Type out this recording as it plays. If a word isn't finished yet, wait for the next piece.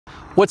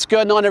What's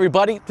going on,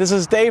 everybody? This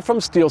is Dave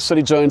from Steel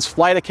City Drones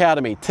Flight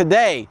Academy.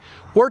 Today,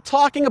 we're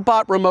talking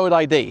about remote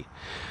ID.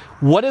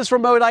 What is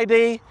remote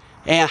ID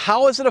and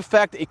how does it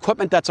affect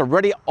equipment that's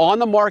already on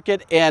the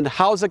market, and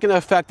how is it going to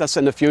affect us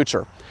in the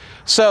future?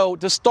 So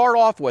to start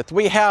off with,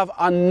 we have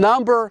a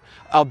number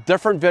of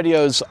different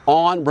videos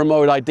on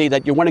remote ID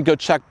that you want to go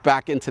check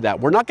back into that.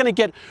 We're not going to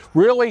get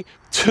really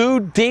too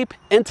deep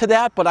into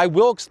that, but I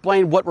will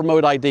explain what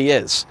remote ID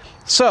is.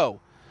 So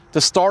to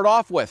start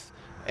off with,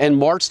 in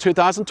March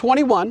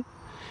 2021,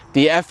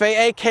 the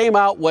FAA came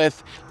out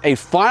with a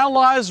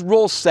finalized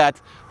rule set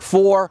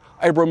for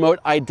a remote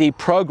ID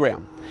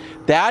program.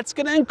 That's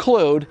going to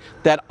include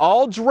that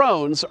all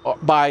drones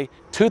by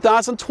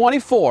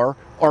 2024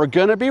 are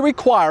going to be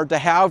required to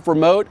have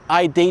remote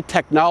ID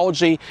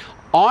technology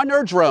on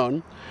their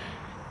drone,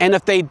 and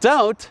if they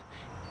don't,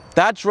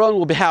 that drone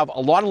will have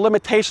a lot of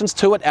limitations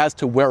to it as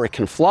to where it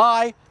can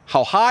fly,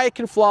 how high it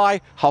can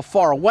fly, how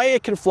far away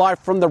it can fly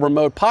from the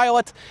remote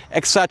pilot,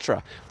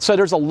 etc. So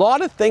there's a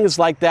lot of things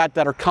like that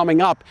that are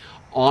coming up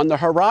on the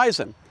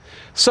horizon.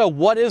 So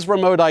what is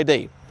remote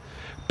ID?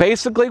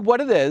 Basically what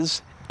it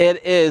is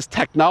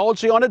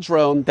technology on a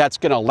drone that's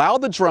going to allow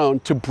the drone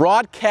to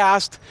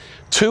broadcast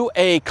to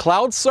a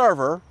cloud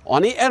server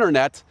on the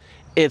internet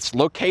its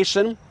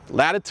location,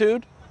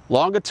 latitude,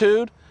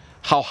 longitude,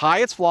 how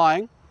high it's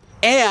flying,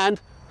 and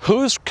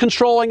who's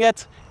controlling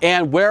it,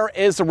 and where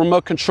is the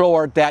remote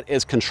controller that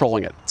is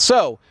controlling it.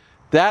 So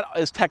that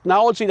is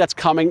technology that's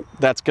going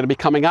to be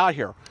coming out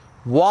here.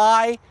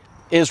 Why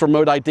is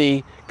remote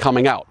ID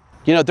coming out?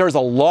 You know, there's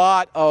a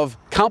lot of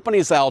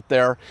companies out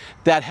there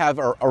that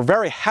are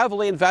very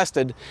heavily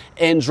invested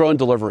in drone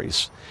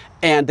deliveries,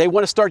 and they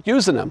want to start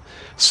using them.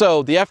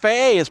 So the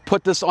FAA has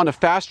put this on a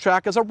fast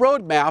track as a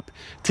roadmap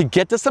to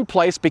get this in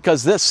place,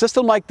 because this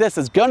system like this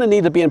is going to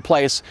need to be in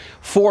place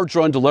for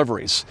drone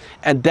deliveries.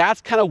 And that's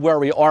kind of where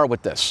we are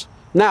with this.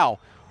 Now,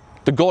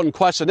 the golden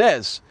question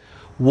is,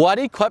 what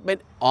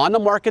equipment on the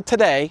market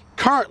today,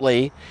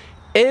 currently,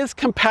 is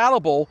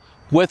compatible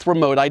with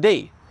remote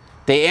ID?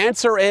 The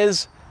answer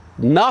is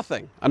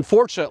nothing,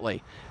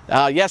 unfortunately.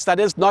 Yes, that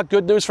is not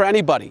good news for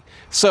anybody.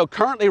 So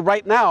currently,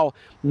 right now,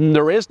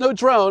 there is no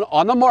drone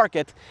on the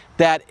market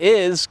that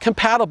is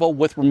compatible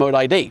with remote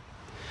ID.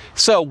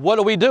 So what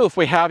do we do if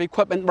we have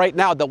equipment right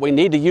now that we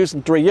need to use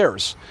in 3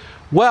 years?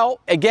 Well,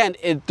 again,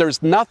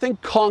 there's nothing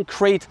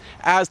concrete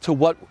as to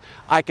what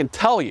I can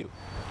tell you,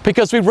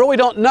 because we really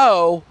don't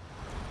know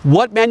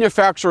what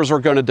manufacturers are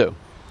going to do.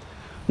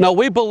 Now,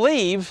 we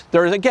believe,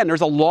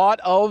 there's a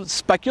lot of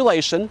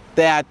speculation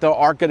that there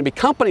are going to be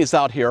companies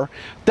out here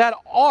that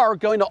are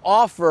going to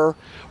offer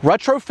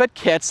retrofit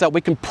kits that we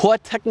can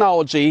put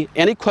technology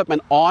and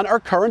equipment on our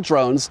current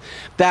drones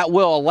that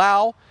will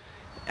allow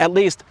at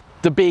least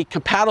to be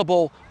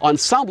compatible on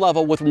some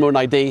level with remote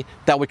ID,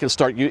 that we can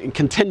start and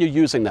continue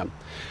using them.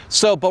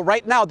 So, but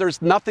right now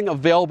there's nothing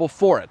available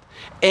for it.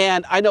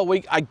 And I know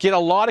I get a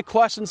lot of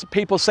questions.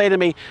 People say to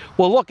me,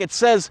 well, look, it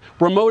says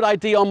remote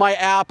ID on my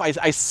app.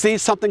 I see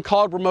something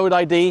called remote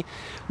ID.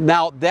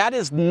 Now, that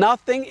is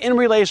nothing in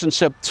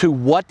relationship to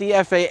what the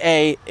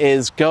FAA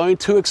is going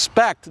to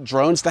expect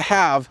drones to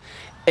have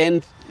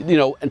in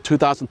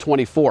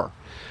 2024.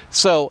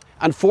 So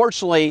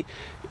unfortunately,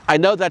 I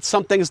know that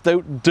some things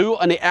do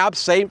on the app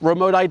say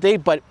remote ID,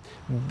 but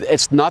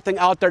it's nothing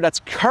out there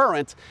that's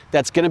current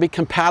that's going to be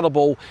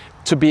compatible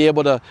to be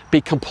able to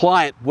be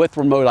compliant with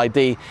remote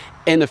ID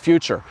in the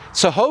future.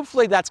 So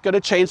hopefully that's going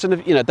to change, and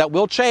that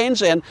will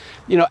change. And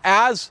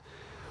as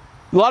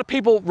a lot of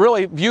people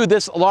really view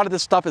a lot of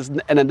this stuff as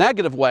in a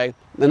negative way,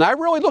 and I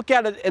really look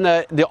at it in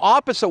the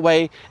opposite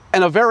way,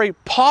 in a very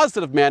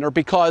positive manner,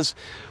 because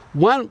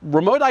when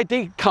remote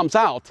ID comes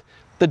out,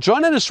 the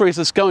drone industry is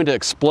just going to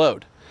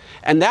explode.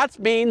 And that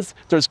means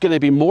there's going to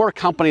be more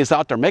companies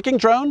out there making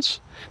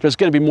drones. There's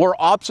going to be more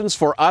options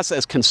for us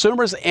as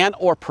consumers and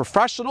or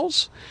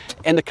professionals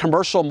in the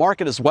commercial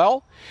market as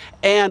well,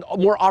 and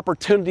more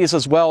opportunities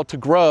as well to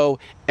grow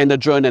in the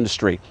drone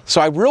industry.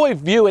 So I really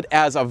view it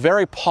as a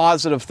very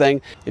positive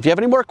thing. If you have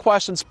any more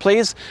questions,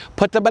 please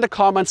put them in the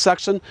comments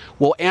section.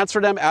 We'll answer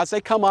them as they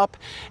come up.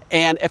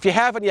 And if you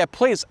haven't yet,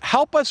 please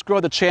help us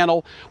grow the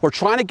channel. We're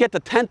trying to get to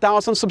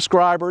 10,000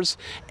 subscribers,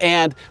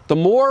 and the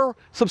more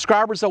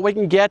subscribers that we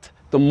can get,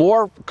 the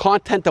more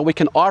content that we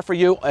can offer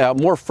you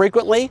more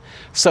frequently.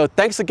 So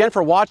thanks again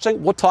for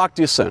watching. We'll talk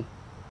to you soon.